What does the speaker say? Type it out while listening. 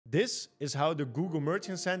This is how the Google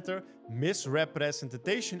Merchant Center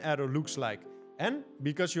misrepresentation error looks like. And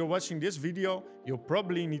because you're watching this video, you'll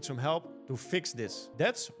probably need some help to fix this.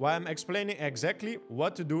 That's why I'm explaining exactly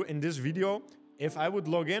what to do in this video if I would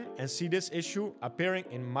log in and see this issue appearing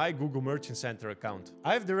in my Google Merchant Center account.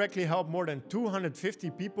 I've directly helped more than 250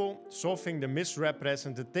 people solving the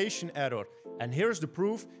misrepresentation error. And here's the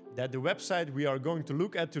proof that the website we are going to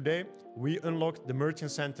look at today, we unlocked the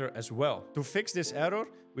Merchant Center as well. To fix this error,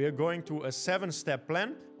 we are going to a 7-step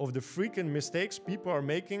plan of the frequent mistakes people are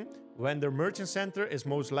making when their Merchant Center is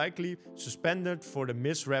most likely suspended for the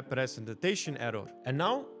misrepresentation error. And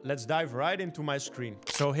now, let's dive right into my screen.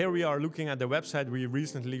 So here we are looking at the website we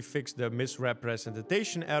recently fixed the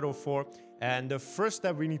misrepresentation error for. And the first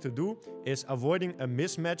step we need to do is avoiding a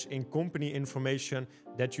mismatch in company information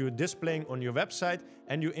that you're displaying on your website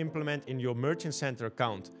and you implement in your Merchant Center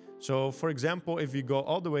account. So for example, if we go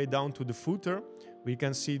all the way down to the footer, we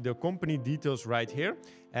can see the company details right here.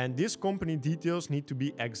 And these company details need to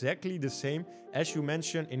be exactly the same as you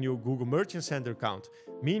mentioned in your Google Merchant Center account,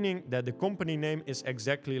 meaning that the company name is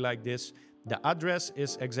exactly like this, the address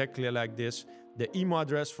is exactly like this, the email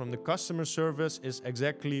address from the customer service is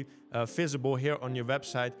exactly visible here on your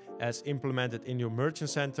website as implemented in your Merchant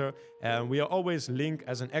Center. And we are always linked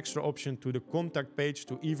as an extra option to the contact page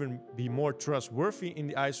to even be more trustworthy in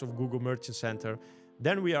the eyes of Google Merchant Center.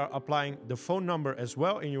 Then we are applying the phone number as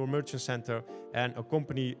well in your Merchant Center and a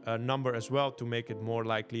company number as well to make it more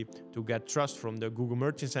likely to get trust from the Google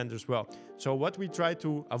Merchant Center as well. So what we try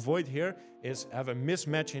to avoid here is have a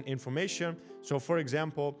mismatch in information. So for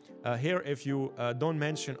example, here if you don't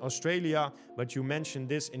mention Australia, but you mention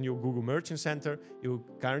this in your Google Merchant Center, you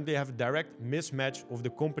currently have a direct mismatch of the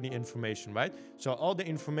company information, right? So all the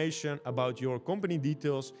information about your company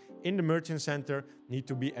details in the Merchant Center need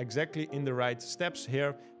to be exactly in the right steps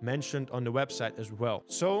here mentioned on the website as well.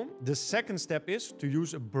 So the second step is to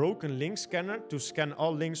use a broken link scanner to scan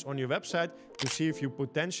all links on your website to see if you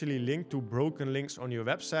potentially link to broken links on your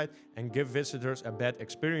website and give visitors a bad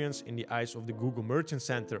experience in the eyes of the Google Merchant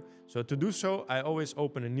Center. So to do so, I always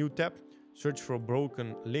open a new tab, search for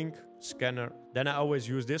broken link scanner. Then I always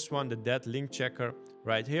use this one, the dead link checker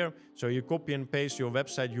right here. So you copy and paste your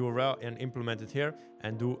website URL and implement it here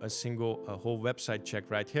and do a single whole website check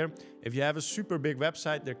right here. If you have a super big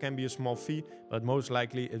website, there can be a small fee, but most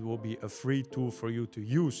likely it will be a free tool for you to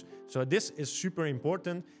use. So this is super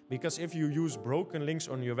important because if you use broken links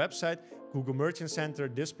on your website, Google Merchant Center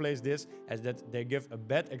displays this as that they give a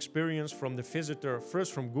bad experience from the visitor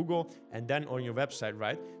first from Google and then on your website,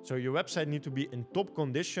 right? So your website needs to be in top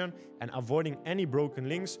condition and avoiding any broken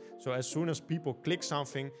links. So as soon as people click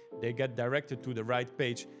something, they get directed to the right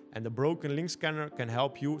page. And the broken link scanner can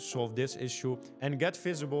help you solve this issue and get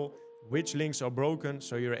visible which links are broken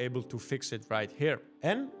so you're able to fix it right here.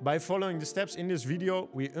 And by following the steps in this video,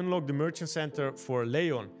 we unlock the Merchant Center for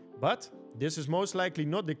Leon. But this is most likely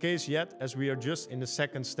not the case yet as we are just in the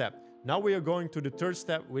second step. Now we are going to the third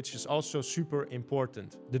step, which is also super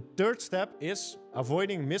important. The third step is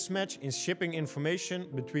avoiding mismatch in shipping information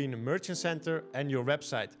between the Merchant Center and your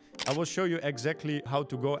website. I will show you exactly how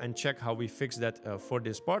to go and check how we fix that for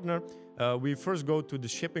this partner. We first go to the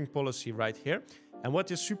shipping policy right here. And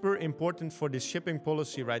what is super important for this shipping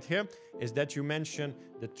policy right here is that you mention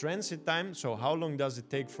the transit time. So how long does it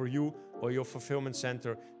take for you or your fulfillment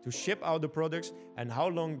center to ship out the products, and how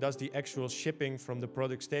long does the actual shipping from the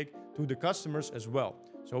products take to the customers as well.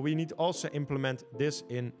 So we need to also implement this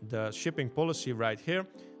in the shipping policy right here.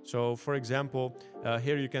 So for example,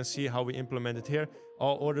 here you can see how we implement it here.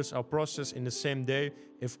 All orders are processed in the same day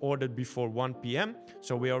if ordered before 1 p.m.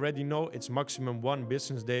 So we already know it's maximum 1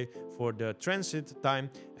 business day for the transit time.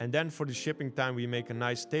 And then for the shipping time, we make a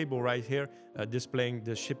nice table right here displaying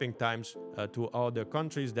the shipping times to all the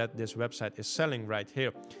countries that this website is selling right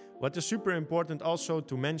here. What is super important also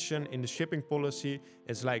to mention in the shipping policy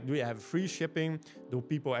is like, do you have free shipping? Do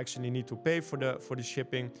people actually need to pay for the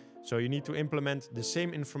shipping? So you need to implement the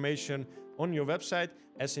same information on your website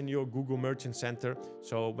as in your Google Merchant Center.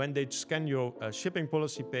 So when they scan your shipping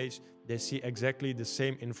policy page, they see exactly the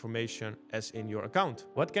same information as in your account.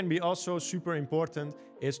 What can be also super important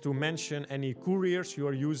is to mention any couriers you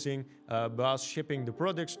are using while shipping the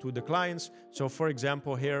products to the clients. So for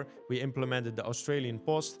example, here we implemented the Australian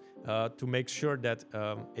Post to make sure that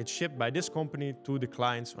it's shipped by this company to the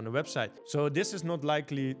clients on the website. So this is not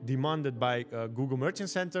likely demanded by Google Merchant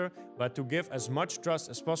Center, but to give as much trust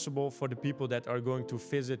as possible for the people that are going to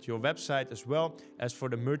visit your website, as well as for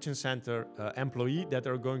the Merchant Center employee that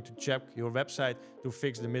are going to check your website to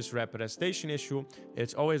fix the misrepresentation issue.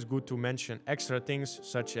 It's always good to mention extra things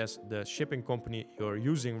such as the shipping company you're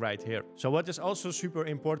using right here. So what is also super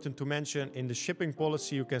important to mention in the shipping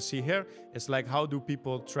policy you can see here is like how do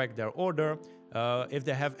people track their order, if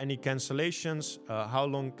they have any cancellations, how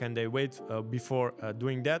long can they wait before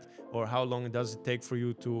doing that, or how long does it take for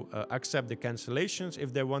you to accept the cancellations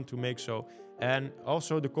if they want to make so. And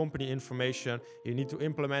also the company information you need to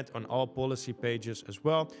implement on all policy pages as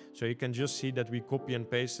well. So you can just see that we copy and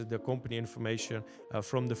pasted the company information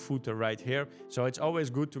from the footer right here. So it's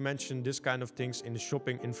always good to mention this kind of things in the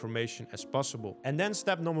shopping information as possible. And then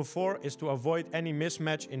step number 4 is to avoid any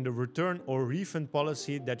mismatch in the return or refund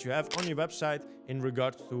policy that you have on your website in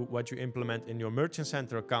regards to what you implement in your Merchant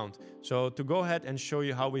Center account. So to go ahead and show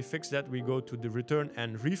you how we fix that, we go to the return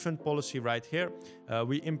and refund policy right here.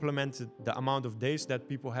 We implemented the amount of days that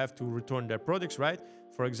people have to return their products, right?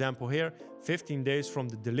 For example here, 15 days from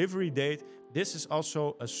the delivery date. This is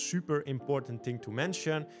also a super important thing to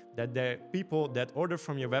mention, that the people that order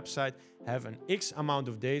from your website have an X amount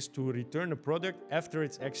of days to return the product after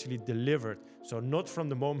it's actually delivered. So not from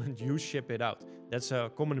the moment you ship it out. That's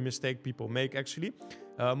a common mistake people make actually.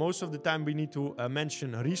 Most of the time we need to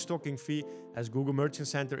mention a restocking fee, as Google Merchant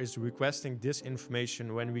Center is requesting this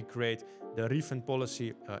information when we create the refund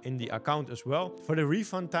policy in the account as well. For the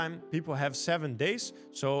refund time, people have 7 days.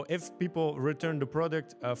 So if people return the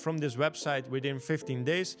product from this website within 15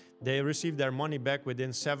 days, they receive their money back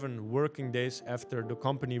within 7 working days after the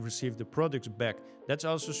company received the products back. That's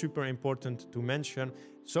also super important to mention.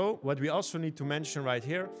 So what we also need to mention right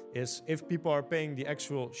here is if people are paying the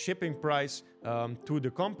actual shipping price to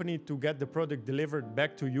the company to get the product delivered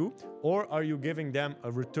back to you, or are you giving them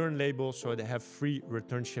a return label so they have free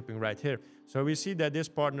return shipping right here. So we see that this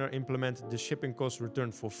partner implemented the shipping cost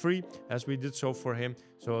return for free, as we did so for him.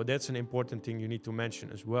 So that's an important thing you need to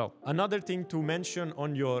mention as well. Another thing to mention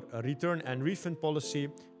on your return and refund policy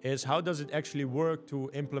is how does it actually work to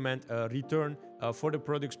implement a return for the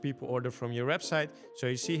products people order from your website. So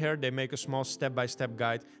you see here they make a small step-by-step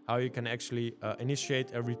guide how you can actually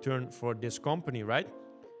initiate a return for this company, right?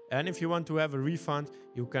 And if you want to have a refund,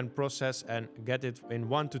 you can process and get it in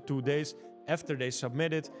 1 to 2 days after they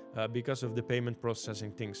submit it because of the payment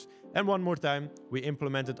processing things. And one more time, we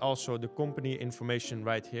implemented also the company information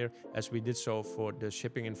right here, as we did so for the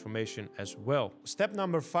shipping information as well. Step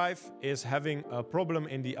number 5 is having a problem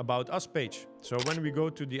in the About Us page. So when we go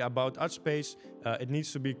to the About Us page, it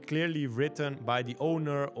needs to be clearly written by the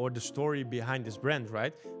owner or the story behind this brand,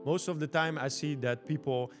 right? Most of the time I see that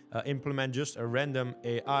people implement just a random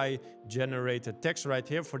AI generated text right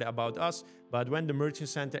here for the About Us. But when the Merchant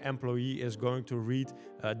Center employee is going to read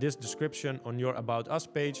this description on your About Us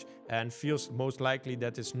page and feels most likely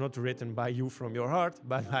that it's not written by you from your heart,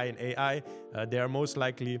 but by an AI, they are most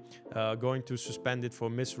likely going to suspend it for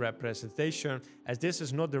misrepresentation, as this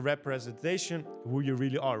is not the representation who you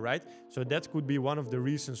really are, right? So that could be one of the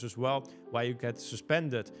reasons as well why you get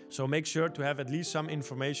suspended. So make sure to have at least some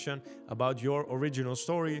information about your original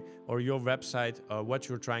story or your website, what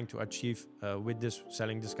you're trying to achieve with this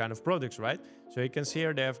selling this kind of products, right? So you can see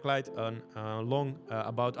here they have quite a long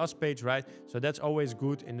About Us page, right? So that's always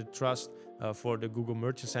good in the trust for the Google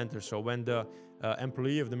Merchant Center. So when the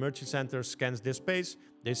employee of the Merchant Center scans this page,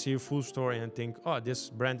 they see a full story and think, oh, this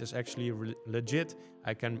brand is actually legit.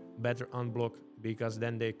 I can better unblock, because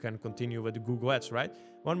then they can continue with the Google Ads, right?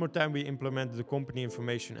 One more time, we implemented the company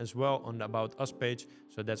information as well on the About Us page.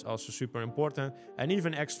 So that's also super important. And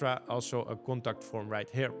even extra, also a contact form right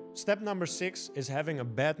here. Step number 6 is having a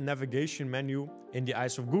bad navigation menu in the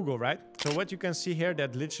eyes of Google, right? So what you can see here,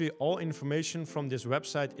 that literally all information from this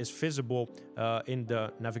website is visible in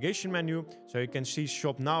the navigation menu. So you can see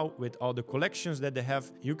Shop Now with all the collections that they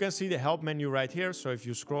have. You can see the help menu right here. So if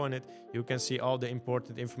you scroll on it, you can see all the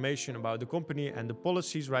important information about the company and the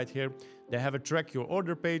policies right here. They have a track your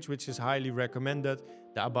order page, which is highly recommended,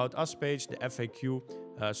 the About Us page, the FAQ.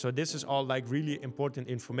 So this is all like really important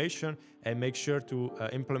information, and make sure to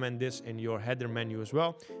implement this in your header menu as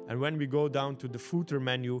well. And when we go down to the footer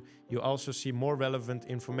menu, you also see more relevant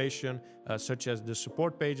information such as the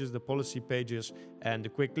support pages, the policy pages, and the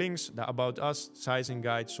quick links, the About Us, sizing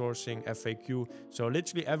guide, sourcing, FAQ. So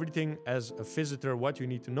literally everything as a visitor, what you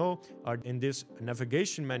need to know are in this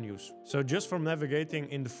navigation menus. So just from navigating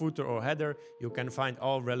in the footer or header, you can find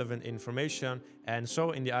all relevant information and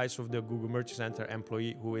so in the eyes of the Google Merchant Center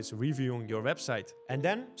employee who is reviewing your website. And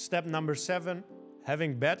then step number 7,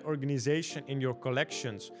 having bad organization in your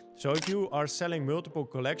collections. So if you are selling multiple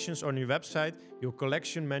collections on your website, your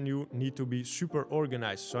collection menu need to be super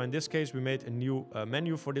organized. So in this case, we made a new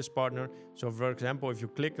menu for this partner. So for example, if you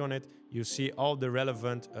click on it, you see all the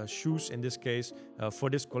relevant shoes in this case for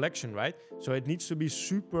this collection, right? So it needs to be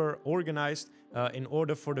super organized in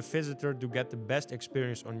order for the visitor to get the best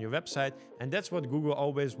experience on your website. And that's what Google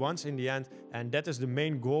always wants in the end. And that is the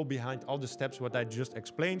main goal behind all the steps what I just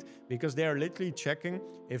explained, because they are literally checking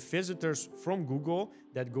if visitors from Google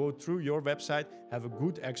that go through your website have a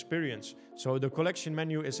good experience. So the collection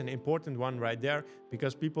menu is an important one right there,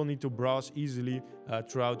 because people need to browse easily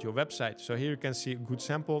throughout your website. So here you can see a good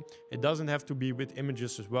sample. It doesn't have to be with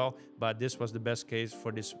images as well, but this was the best case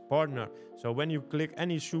for this partner. So when you click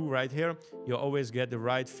any shoe right here, you'll always get the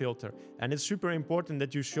right filter. And it's super important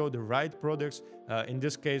that you show the right products, in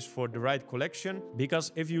this case for the right collection,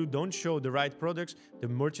 because if you don't show the right products, the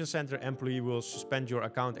Merchant Center employee will suspend your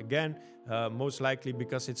account again, most likely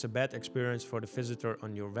because it's a bad experience for the visitor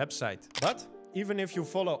on your website. But even if you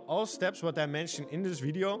follow all steps what I mentioned in this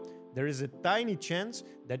video, there is a tiny chance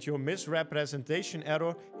that your misrepresentation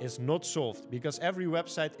error is not solved, because every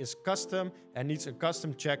website is custom and needs a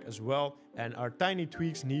custom check as well, and are tiny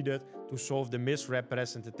tweaks needed to solve the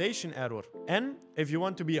misrepresentation error. And if you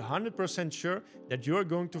want to be 100% sure that you're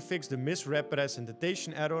going to fix the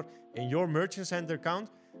misrepresentation error in your Merchant Center account,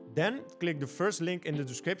 then click the first link in the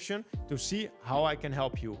description to see how I can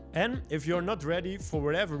help you. And if you're not ready for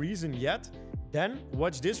whatever reason yet, then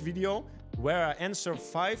watch this video where I answer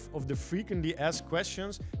 5 of the frequently asked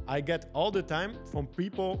questions I get all the time from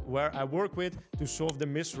people where I work with to solve the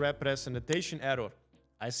misrepresentation error.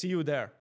 I see you there.